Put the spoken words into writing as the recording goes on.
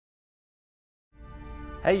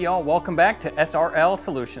Hey y'all, welcome back to SRL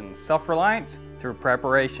Solutions, Self-Reliance through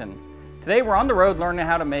Preparation. Today we're on the road learning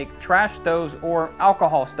how to make trash stoves or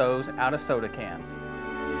alcohol stoves out of soda cans.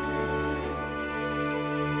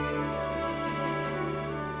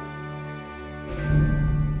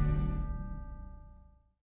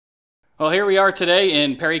 Well, here we are today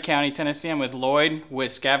in Perry County, Tennessee. I'm with Lloyd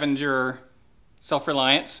with Scavenger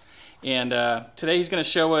Self-Reliance. And today he's going to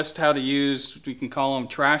show us how to use, we can call them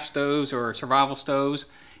trash stoves or survival stoves,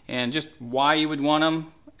 and just why you would want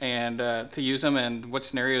them and to use them, and what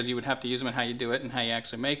scenarios you would have to use them, and how you do it, and how you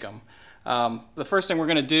actually make them. The first thing we're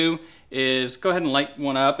going to do is go ahead and light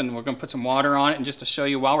one up, and we're going to put some water on it, and just to show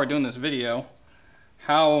you while we're doing this video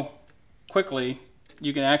how quickly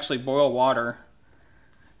you can actually boil water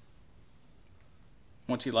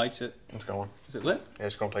once he lights it. It's going. Is it lit? Yeah,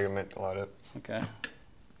 it's going to take a minute to light up. Okay.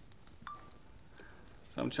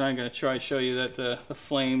 So I'm going to try to show you that the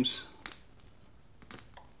flames.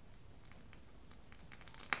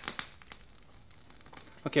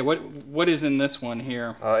 Okay, what is in this one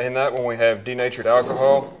here? In that one we have denatured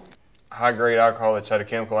alcohol, high-grade alcohol that's had a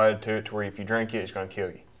chemical added to it to where if you drink it, it's going to kill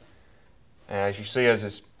you. And as you see, as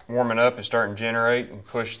it's warming up, it's starting to generate and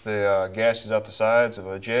push the gases out the sides of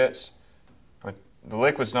the jets. But the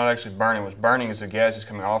liquid's not actually burning. What's burning is the gases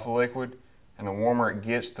coming off the liquid. And the warmer it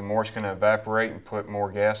gets, the more it's going to evaporate and put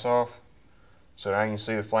more gas off. So now you can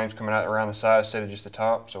see the flames coming out around the side instead of just the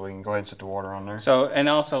top. So we can go ahead and set the water on there. So, and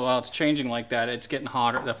also while it's changing like that, it's getting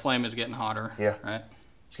hotter. The flame is getting hotter. Yeah. Right?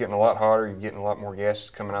 It's getting a lot hotter. You're getting a lot more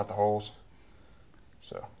gases coming out the holes.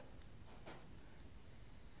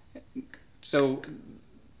 So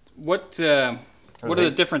what are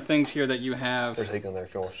the different things here that you have? There's heat on there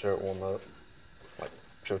if you want to show it warm up.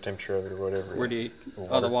 Show temperature of it or whatever. Where do you,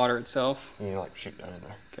 the water itself? You like shoot down in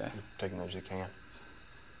there. Okay. You're taking those as you can.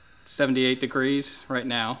 78 degrees right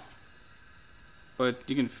now, but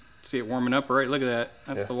you can see it warming up, right? Look at that.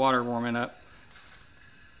 That's the water warming up.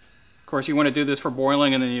 Of course, you want to do this for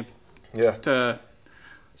boiling, and then you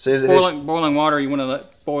boiling water. You want to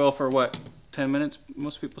let boil for what? 10 minutes?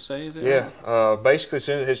 Most people say, is it? Yeah. Basically, as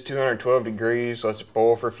soon as it hits 212 degrees, lets it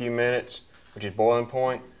boil for a few minutes, which is boiling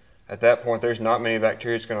point. At that point, there's not many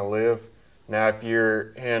bacteria that's going to live. Now, if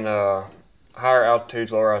you're in higher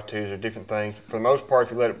altitudes, lower altitudes, or different things, for the most part,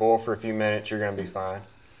 if you let it boil for a few minutes, you're going to be fine.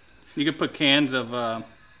 You could put cans of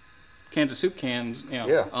soup cans,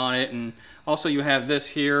 on it, and also you have this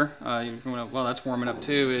here. Well, that's warming up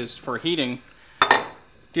too. Is for heating. Do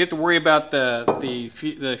you have to worry about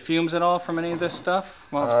the fumes at all from any of this stuff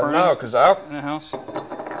while it's burning? No, because in a house.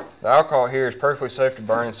 The alcohol here is perfectly safe to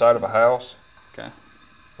burn inside of a house. Okay.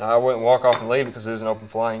 Now, I wouldn't walk off and leave it because it is an open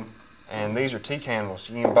flame. And these are tea candles.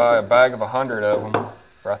 You can buy a bag of 100 of them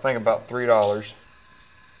for I think about $3.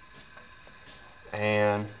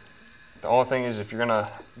 And the only thing is, if you're going to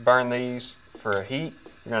burn these for heat,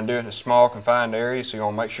 you're going to do it in a small confined area, so you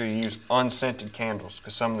want to make sure you use unscented candles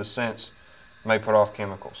because some of the scents may put off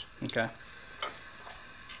chemicals. Okay.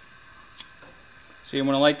 So you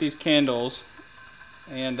want to light these candles,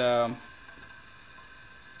 and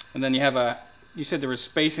then you have you said there was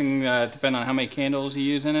spacing depending on how many candles you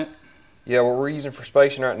use in it? Yeah, what we're using for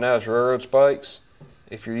spacing right now is railroad spikes.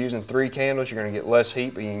 If you're using 3 candles, you're going to get less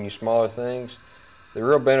heat, but you can use smaller things. The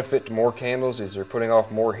real benefit to more candles is they're putting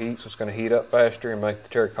off more heat, so it's going to heat up faster and make the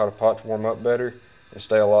terracotta pots warm up better and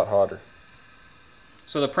stay a lot hotter.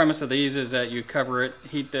 So the premise of these is that you cover it,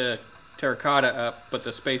 heat the terracotta up, but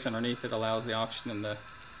the space underneath it allows the oxygen to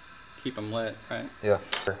keep them lit, right? Yeah.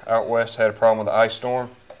 Out west had a problem with the ice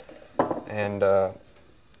storm. And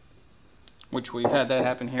which we've had that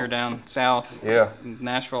happen here down south. Yeah. In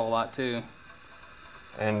Nashville a lot too.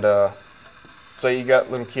 And say you got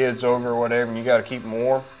little kids over or whatever, and you got to keep them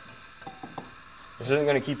warm. This isn't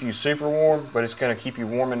going to keep you super warm, but it's going to keep you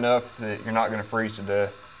warm enough that you're not going to freeze to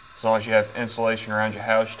death. As long as you have insulation around your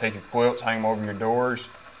house, you take your quilts, hang them over your doors.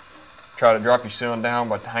 Try to drop your ceiling down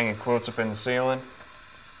by hanging quilts up in the ceiling.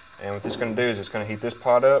 And what this is going to do is it's going to heat this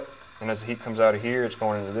pot up. And as the heat comes out of here, it's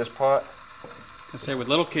going into this pot. I say with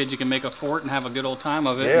little kids, you can make a fort and have a good old time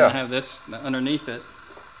of it, and have this underneath it. And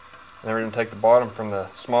then we're going to take the bottom from the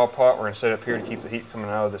small pot. We're going to set it up here to keep the heat coming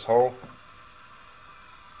out of this hole.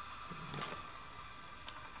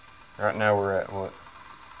 Right now we're at what?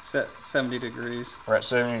 70 degrees. We're at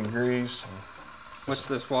 70 degrees. What's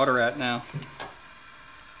this water at now?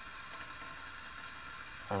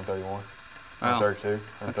 131. Wow. 132.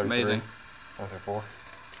 That's amazing. 134.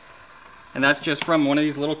 And that's just from one of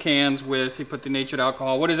these little cans with, you put denatured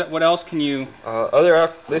alcohol. What is it? What else can you?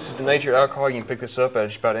 This is denatured alcohol. You can pick this up at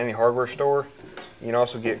just about any hardware store. You can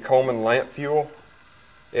also get Coleman lamp fuel.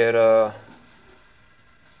 It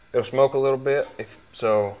It'll smoke a little bit. If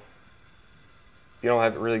you don't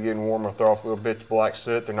have it really good and warm, it'll throw off a little bit of black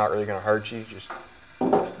soot. They're not really going to hurt you. Just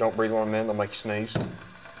don't breathe on them in. They'll make you sneeze. And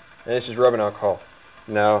this is rubbing alcohol.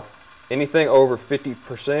 Now, anything over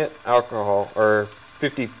 50% alcohol, or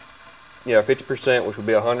 50%, which would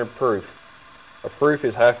be 100 proof. A proof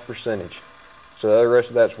is half a percentage. So the rest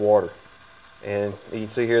of that's water. And you can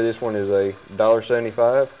see here, this one is a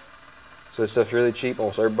 $1.75. So this stuff's really cheap.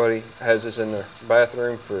 Almost everybody has this in their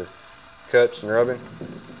bathroom for cuts and rubbing.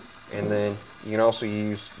 And then you can also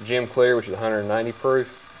use Gym Clear, which is 190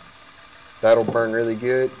 proof. That'll burn really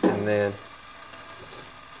good. And then,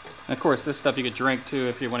 of course, this stuff you could drink too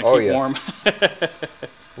if you want to keep warm.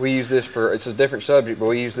 We use this for, it's a different subject, but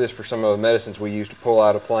we use this for some of the medicines we use to pull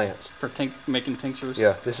out of plants. For making tinctures?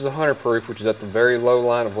 Yeah, this is 100 proof, which is at the very low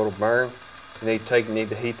line of what'll burn. You need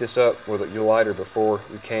to heat this up with your lighter before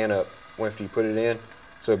you can up after you put it in.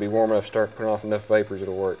 So it'll be warm enough to start putting off enough vapors,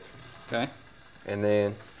 it'll work. Okay. And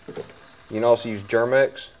then you can also use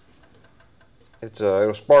Germex.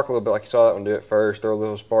 It'll spark a little bit like you saw that one do it first. Throw a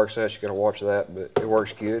little sparks at it, you gotta watch that, but it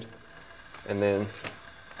works good. And then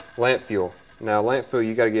lamp fuel. Now lamp fuel,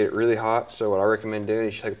 you gotta get it really hot, so what I recommend doing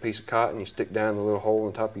is you take a piece of cotton, you stick down the little hole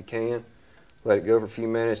in the top of your can, let it go for a few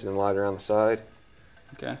minutes, and then light it around the side.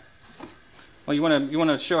 Okay. Well, you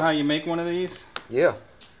wanna show how you make one of these? Yeah.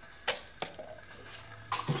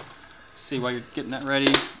 See while you're getting that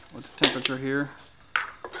ready. What's the temperature here?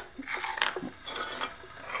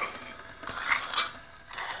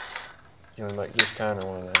 You want to make this kind or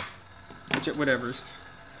one of them? Whatever's.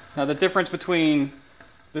 Now the difference between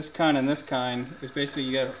this kind and this kind is basically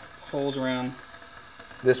you got holes around.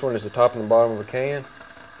 This one is the top and the bottom of a can,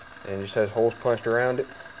 and it just has holes punched around it.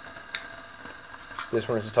 This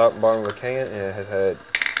one is the top and bottom of a can, and it has had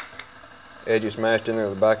edges smashed in there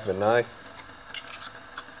with the back of a knife.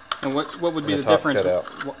 And what would be the difference?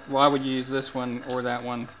 Why would you use this one or that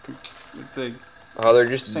one? They're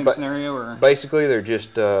just same scenario, or basically they're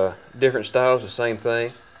just different styles, the same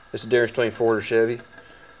thing. This is the difference between Ford or Chevy.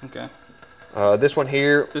 Okay. This one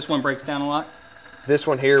here. This one breaks down a lot. This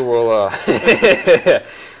one here will.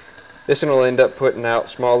 This one will end up putting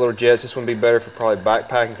out small little jets. This one will be better for probably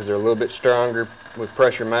backpacking because they're a little bit stronger with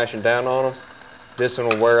pressure mashing down on them. This one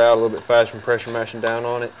will wear out a little bit faster from pressure mashing down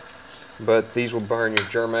on it. But these will burn your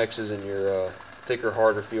Germexes and your thicker,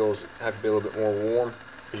 harder fuels have to be a little bit more warm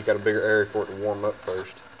because you got a bigger area for it to warm up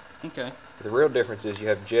first. Okay. But the real difference is you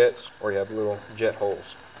have jets or you have little jet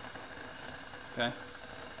holes. Okay.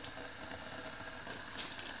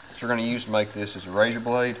 What you're going to use to make this is a razor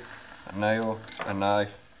blade, a nail, a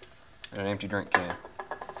knife, and an empty drink can.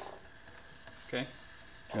 Okay.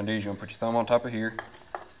 What you're going to do is you're going to put your thumb on top of here.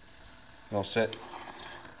 You're going to set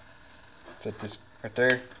this right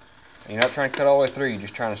there. And you're not trying to cut all the way through, you're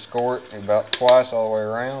just trying to score it about twice all the way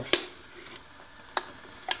around.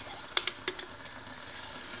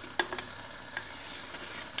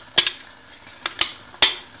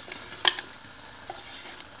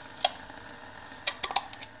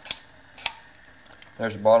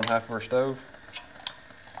 There's the bottom half of our stove.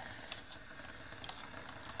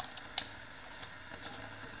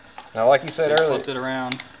 Now, like you said earlier, flipped it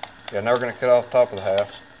around. Yeah, now we're going to cut off the top of the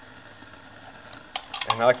half.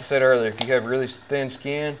 And like you said earlier, if you have really thin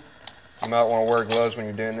skin, you might want to wear gloves when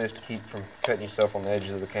you're doing this to keep from cutting yourself on the edges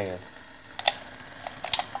of the can.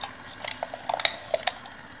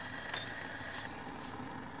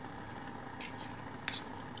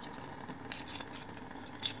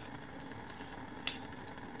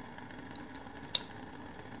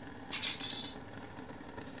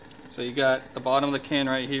 So you got the bottom of the can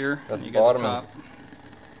right here, and you got the top.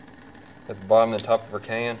 At the bottom and the top of our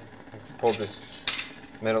can, pull the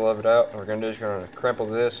middle of it out. What we're going to do is we're going to crumple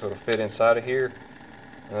this so it'll fit inside of here,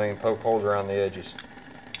 and then we can poke holes around the edges.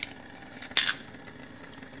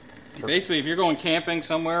 Basically, if you're going camping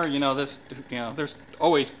somewhere, there's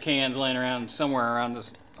always cans laying around somewhere around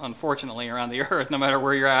this, unfortunately, around the earth, no matter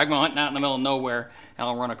where you're at. I'm hunting out in the middle of nowhere, and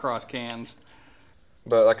I'll run across cans.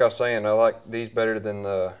 But like I was saying, I like these better than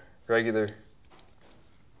the regular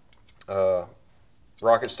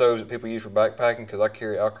rocket stoves that people use for backpacking because I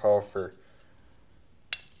carry alcohol for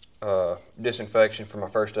disinfection for my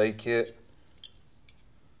first aid kit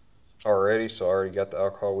already, so I already got the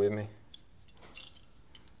alcohol with me.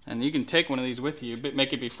 And you can take one of these with you, but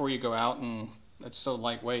make it before you go out, and it's so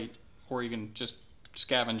lightweight. Or you can just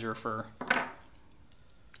scavenger for,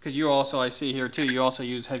 because you also, I see here too, you also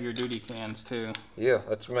use heavier duty cans too. Yeah,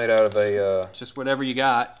 that's made out of a just whatever you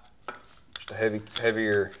got. Just a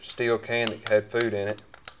heavier steel can that had food in it.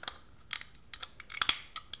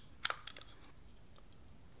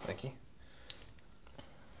 Thank you.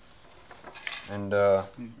 And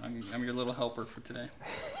I'm your little helper for today.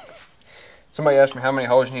 somebody asked me how many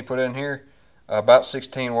holes you need to put in here. About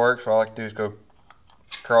 16 works. What I like to do is go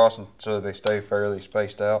across and so they stay fairly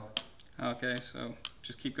spaced out. Okay, so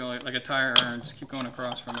just keep going like a tire iron. Just keep going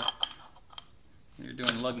across from it. You're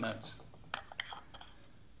doing lug nuts.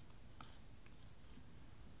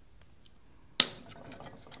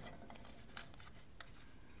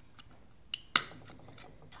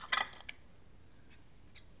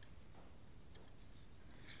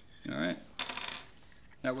 All right,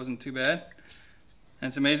 that wasn't too bad. And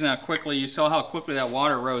it's amazing how quickly, you saw how quickly that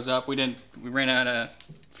water rose up. We ran out of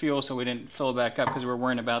fuel, so we didn't fill it back up because we were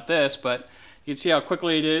worrying about this. But you can see how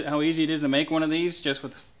quickly it is, how easy it is to make one of these just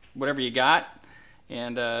with whatever you got.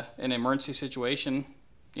 And in an emergency situation,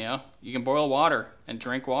 you know, you can boil water and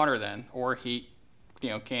drink water then, or heat,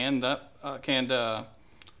 you know, canned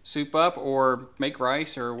soup up, or make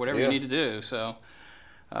rice or whatever you need to do. So,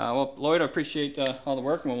 well, Lloyd, I appreciate all the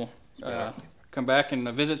work, and we'll come back and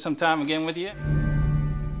visit sometime again with you.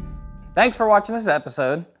 Thanks for watching this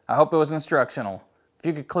episode. I hope it was instructional. If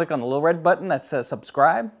you could click on the little red button that says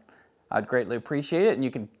subscribe, I'd greatly appreciate it, and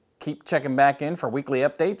you can keep checking back in for weekly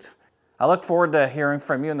updates. I look forward to hearing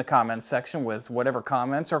from you in the comments section with whatever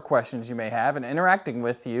comments or questions you may have, and interacting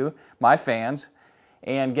with you, my fans,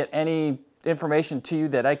 and get any information to you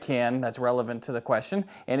that I can that's relevant to the question.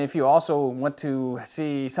 And if you also want to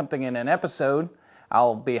see something in an episode,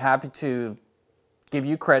 I'll be happy to give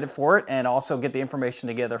you credit for it and also get the information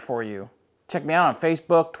together for you. Check me out on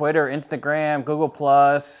Facebook, Twitter, Instagram, Google+,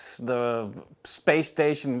 the space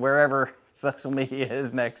station, wherever social media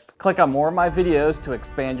is next. Click on more of my videos to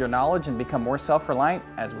expand your knowledge and become more self-reliant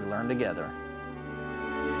as we learn together.